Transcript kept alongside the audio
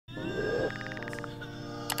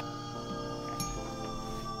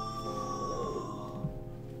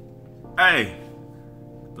Hey,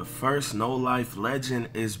 the first no life legend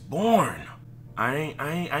is born. I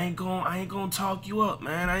ain't gonna talk you up,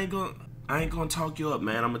 man. I ain't gonna talk you up,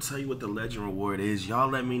 man. I'm gonna tell you what the legend reward is. Y'all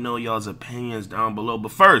let me know y'all's opinions down below.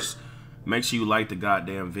 But first, make sure you like the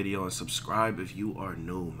goddamn video and subscribe if you are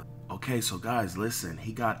new. Okay, so guys, listen.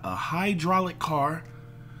 He got a hydraulic car.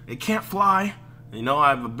 It can't fly. You know,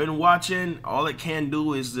 I've been watching. All it can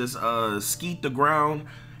do is just skeet the ground.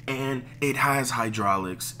 And it has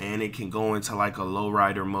hydraulics. And it can go into like a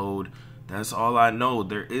lowrider mode. That's all I know.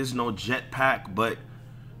 There is no jetpack, but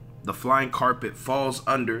the flying carpet falls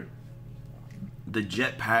under the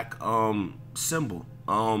jetpack symbol.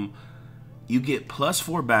 You get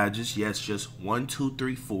 +4 badges. Yes, just 1, 2,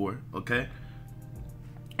 3, 4. Okay.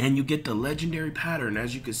 And you get the legendary pattern.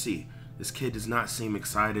 As you can see, this kid does not seem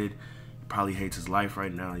excited. He probably hates his life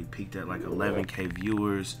right now. He peaked at like 11K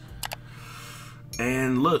viewers.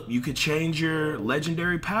 And look, you could change your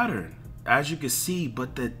legendary pattern, as you can see.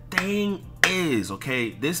 But the thing is, okay,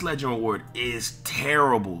 this legend reward is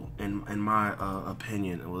terrible in my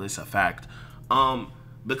opinion. Well, it's a fact.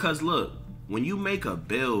 Because look, when you make a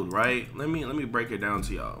build, right? Let me break it down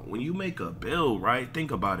to y'all. When you make a build, right?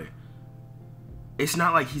 Think about it. It's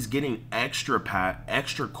not like he's getting extra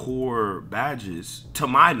core badges, to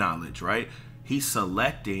my knowledge, right? He's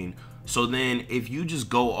selecting. So then if you just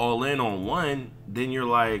go all in on one, then you're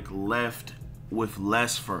like left with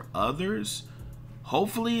less for others.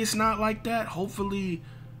 Hopefully it's not like that. Hopefully,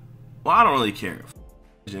 well, I don't really care.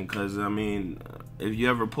 Because I mean, if you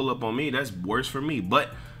ever pull up on me, that's worse for me. But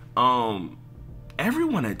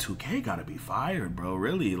everyone at 2K gotta be fired, bro.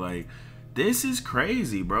 Really, like, this is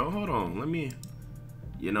crazy, bro. Hold on, let me,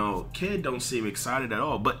 you know, kid don't seem excited at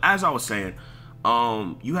all. But as I was saying,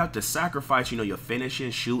 you have to sacrifice, you know, your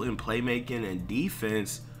finishing, shooting, playmaking, and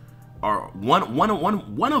defense are one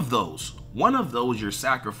of those you're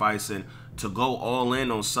sacrificing to go all in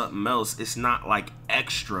on something else. It's not like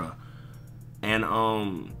extra. And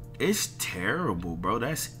it's terrible, bro.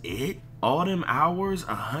 That's it. All them hours,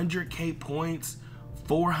 100K points,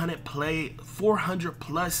 400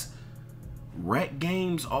 plus rec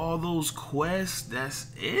games, all those quests. That's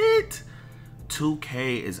it.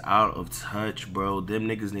 2K is out of touch, bro. Them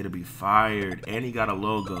niggas need to be fired. And he got a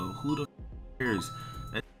logo. Who the cares?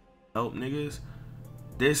 That help niggas.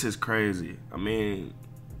 This is crazy. I mean,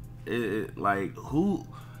 like, who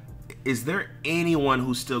is there anyone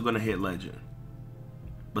who's still gonna hit legend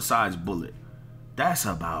besides Bullet? That's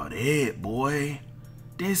about it, boy.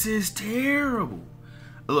 This is terrible.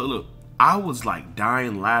 Look, I was like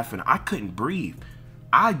dying laughing. I couldn't breathe.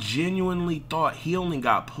 I genuinely thought he only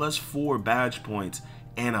got +4 badge points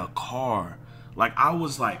and a car. Like, I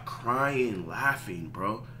was like crying laughing,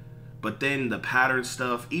 bro. But then the pattern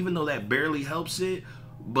stuff, even though that barely helps it,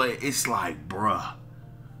 but it's like, bruh,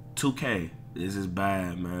 2K, this is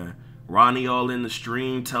bad, man. Ronnie all in the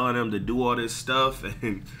stream telling him to do all this stuff,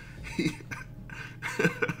 and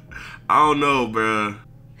I don't know, bruh.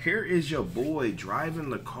 Here is your boy driving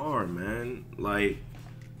the car, man. Like,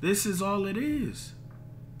 this is all it is.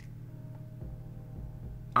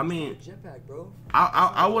 I mean,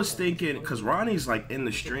 I was thinking, because Ronnie's like in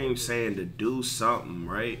the stream saying to do something,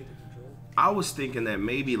 right? I was thinking that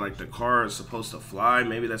maybe like the car is supposed to fly.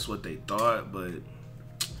 Maybe that's what they thought, but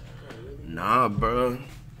nah, bro.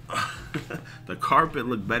 The carpet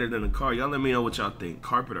looked better than the car. Y'all let me know what y'all think.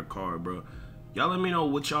 Carpet or car, bro? Y'all let me know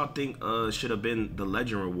what y'all think should have been the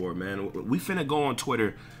legend reward, man. We finna go on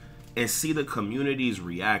Twitter and see the community's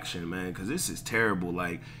reaction, man, because this is terrible.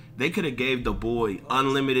 Like, they could have gave the boy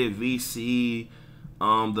unlimited VC,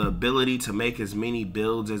 the ability to make as many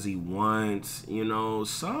builds as he wants, you know,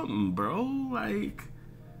 something, bro, like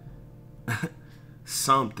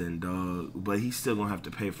something, dog. But he's still gonna have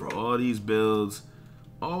to pay for all these builds,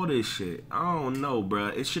 all this shit. I don't know, bro.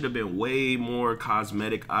 It should have been way more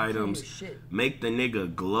cosmetic items. Make the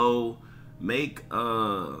nigga glow. Make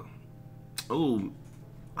oh,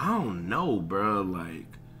 I don't know, bro. Like,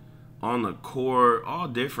 on the court, all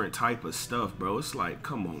different type of stuff, bro. It's like,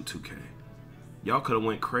 come on, 2K. Y'all could have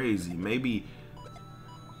went crazy. Maybe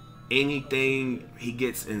anything he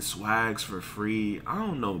gets in swags for free. I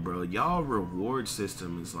don't know, bro. Y'all reward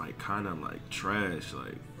system is like kind of like trash.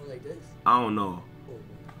 Like, I don't know.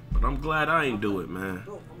 But I'm glad I ain't do it, man.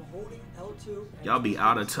 Y'all be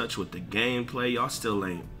out of touch with the gameplay. Y'all still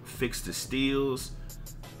ain't fixed the steals.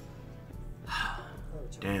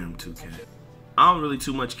 Damn, 2K. I don't really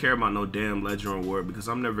too much care about no damn legend reward because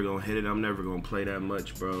I'm never gonna hit it. I'm never gonna play that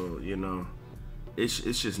much, bro. You know, it's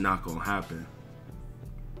just not gonna happen.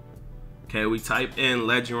 Okay, we type in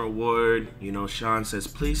legend reward. You know, Sean says,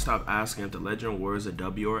 please stop asking if the legend reward is a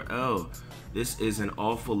W or L. This is an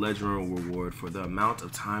awful legend reward for the amount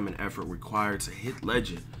of time and effort required to hit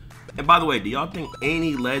legend. And by the way, do y'all think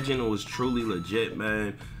any legend was truly legit,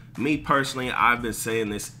 man? Me personally, I've been saying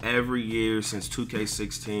this every year since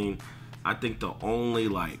 2K16. I think the only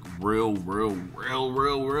like real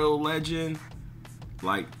legend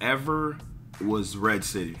like ever was Red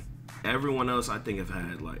City. Everyone else, I think, have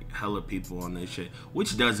had like hella people on this shit,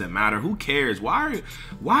 which doesn't matter. Who cares? Why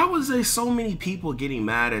was there so many people getting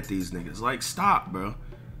mad at these niggas? Like, stop, bro.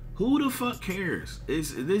 Who the fuck cares?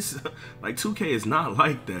 This like 2K is not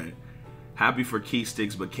like that. Happy for key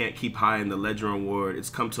sticks, but can't keep high in the legend reward. It's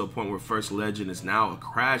come to a point where first legend is now a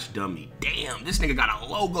crash dummy. Damn, this nigga got a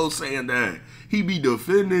logo saying that. He be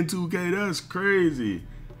defending 2K. That's crazy.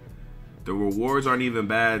 The rewards aren't even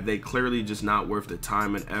bad. They clearly just not worth the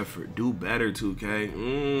time and effort. Do better,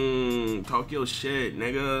 2K. Talk your shit,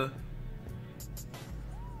 nigga.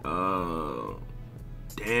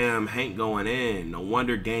 Damn, Hank going in. No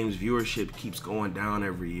wonder games viewership keeps going down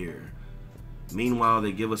every year. Meanwhile,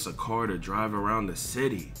 they give us a car to drive around the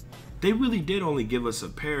city. They really did only give us a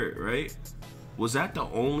parrot, right? Was that the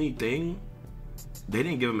only thing? They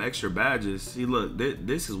didn't give him extra badges. See, look,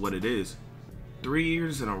 this is what it is. 3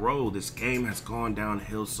 years in a row, this game has gone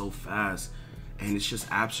downhill so fast, and it's just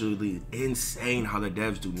absolutely insane how the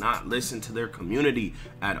devs do not listen to their community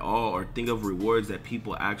at all or think of rewards that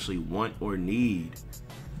people actually want or need.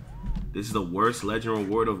 This is the worst legend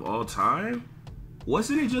reward of all time?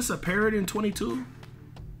 Wasn't it just a parrot in 22?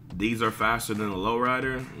 These are faster than a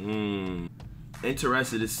lowrider?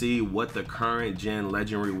 Interested to see what the current gen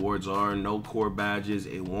legend rewards are. No core badges,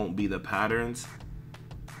 it won't be the patterns.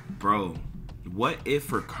 Bro, what if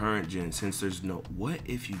for current gen, since there's no, what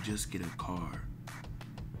if you just get a car?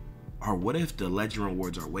 Or what if the legend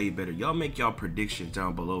rewards are way better? Y'all make y'all predictions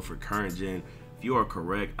down below for current gen. If you are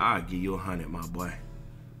correct, I'll give you 100, my boy.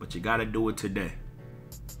 But you gotta do it today.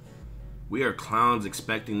 We are clowns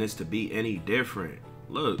expecting this to be any different.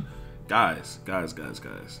 Look, guys.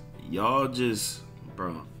 Y'all just,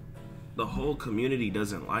 bro, the whole community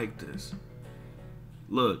doesn't like this.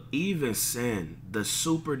 Look, even Sin, the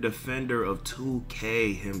super defender of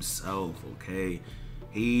 2K himself, okay?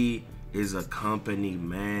 He is a company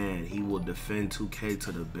man. He will defend 2K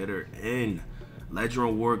to the bitter end. Legend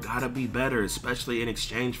reward gotta be better, especially in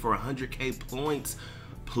exchange for 100K points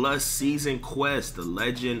plus season quest. The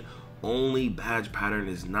legend only badge pattern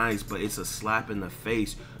is nice, but it's a slap in the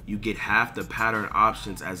face. You get half the pattern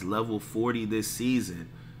options as level 40 this season.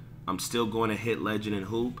 I'm still going to hit legend and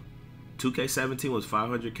hoop. 2K17 was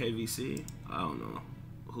 500K VC. I don't know.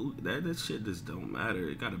 Who that shit just don't matter.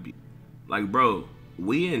 It gotta be like, bro,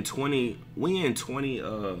 we in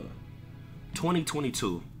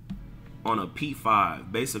 2022 on a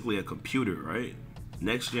P5, basically a computer, right?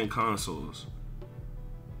 Next gen consoles.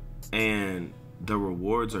 And the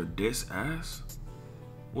rewards are this ass?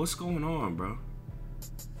 What's going on, bro?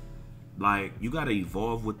 Like, you gotta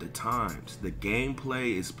evolve with the times. The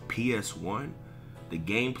gameplay is PS1. The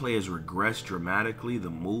gameplay has regressed dramatically. The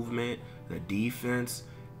movement, the defense.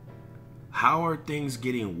 How are things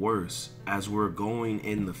getting worse as we're going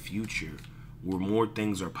in the future where more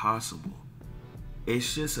things are possible?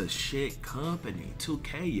 It's just a shit company.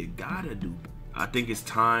 2K, you gotta do. I think it's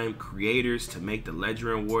time creators to make the legend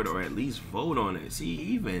reward or at least vote on it. See,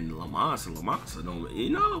 even Lamasa don't, you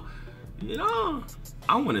know,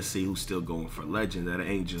 I want to see who's still going for legend that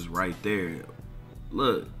ain't just right there.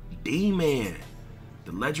 Look, D-Man.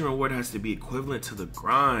 The legend reward has to be equivalent to the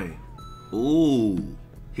grind. Ooh,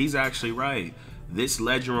 he's actually right. This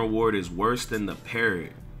legend reward is worse than the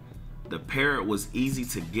parrot. The parrot was easy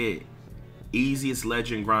to get. Easiest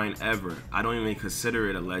legend grind ever. I don't even consider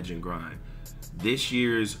it a legend grind. This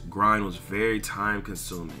year's grind was very time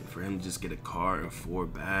consuming for him to just get a car and 4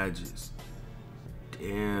 badges.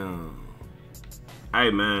 Damn.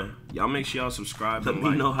 Alright, man, y'all make sure y'all subscribe. Let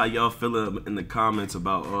me know how y'all feel in the comments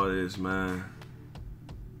about all this, man.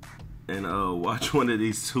 And watch one of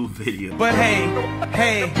these 2 videos. But hey,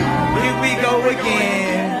 here we go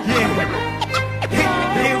again.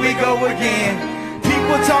 Yeah. Here we go again.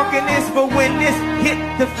 People talking this, but when this hit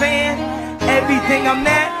the fan, everything I'm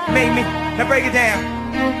that made me. Now break it down.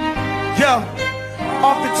 Yo,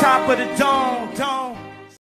 off the top of the dome.